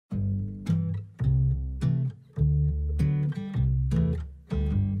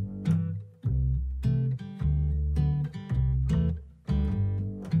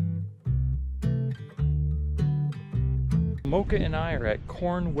Mocha and I are at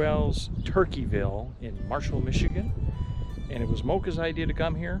Cornwell's Turkeyville in Marshall, Michigan. And it was Mocha's idea to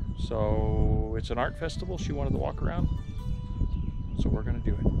come here, so it's an art festival. She wanted to walk around, so we're gonna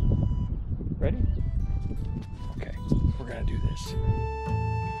do it. Ready? Okay, we're gonna do this.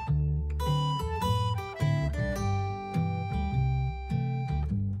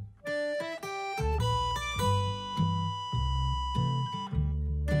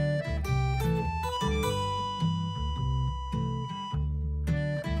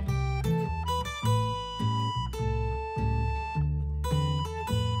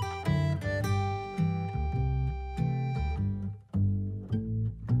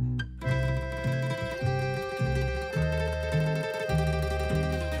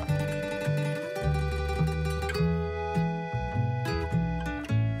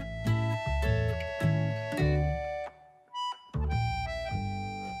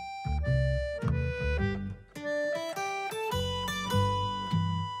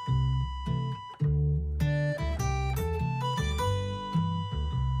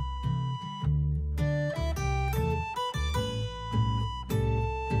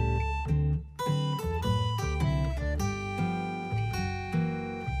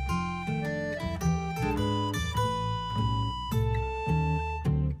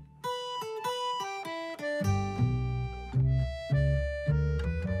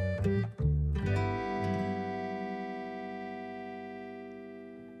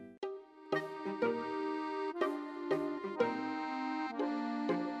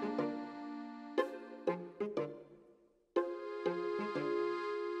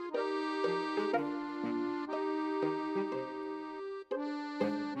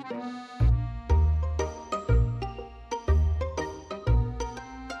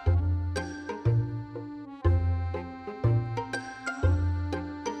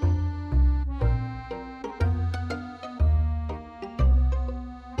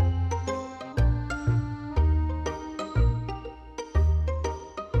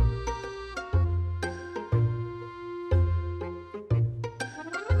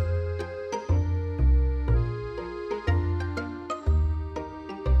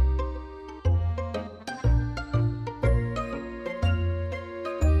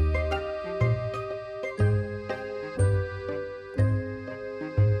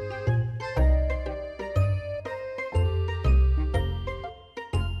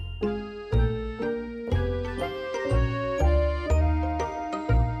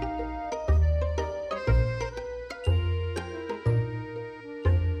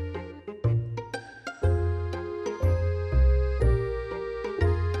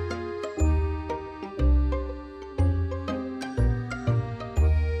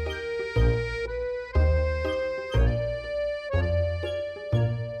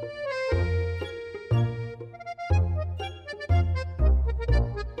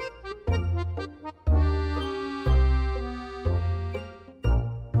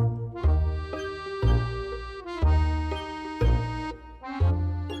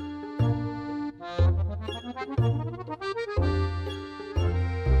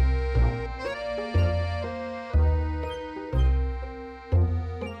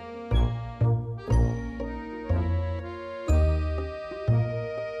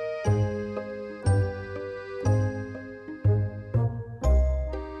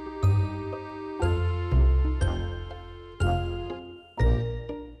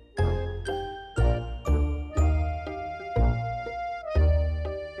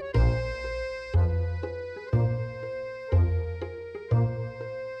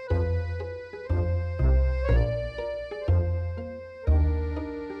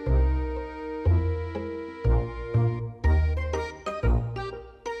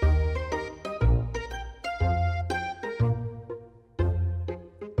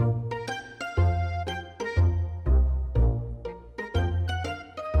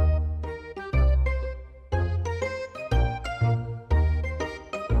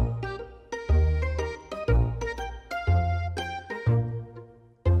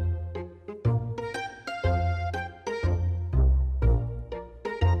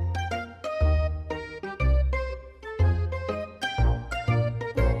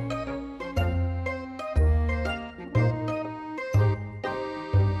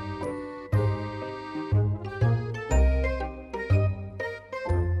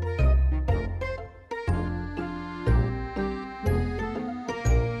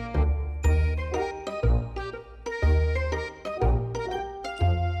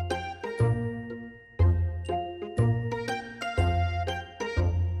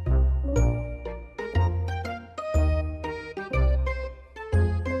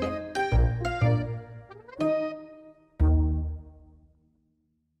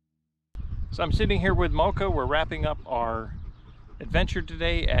 So I'm sitting here with Mocha. We're wrapping up our adventure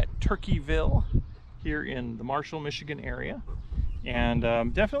today at Turkeyville here in the Marshall, Michigan area. And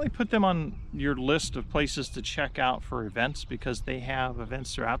definitely put them on your list of places to check out for events, because they have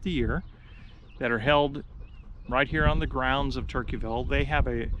events throughout the year that are held right here on the grounds of Turkeyville. They have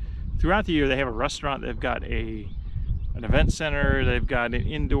throughout the year, they have a restaurant, they've got an event center, they've got an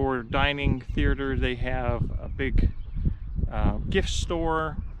indoor dining theater, they have a big gift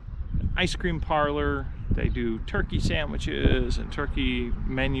store, ice cream parlor, they do turkey sandwiches and turkey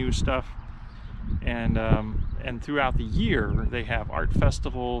menu stuff, and throughout the year they have art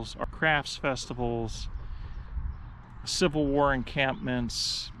festivals, crafts festivals, Civil War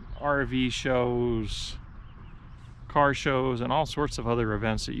encampments, RV shows, car shows, and all sorts of other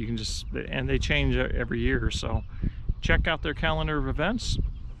events that you can and they change every year. So check out their calendar of events,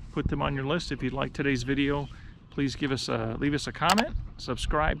 put them on your list. If you like today's video, please leave us a comment,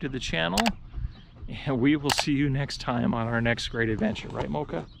 subscribe to the channel, and we will see you next time on our next great adventure. Right,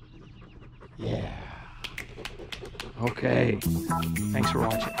 Mocha? Yeah. Okay. Thanks for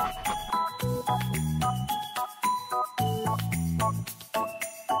watching.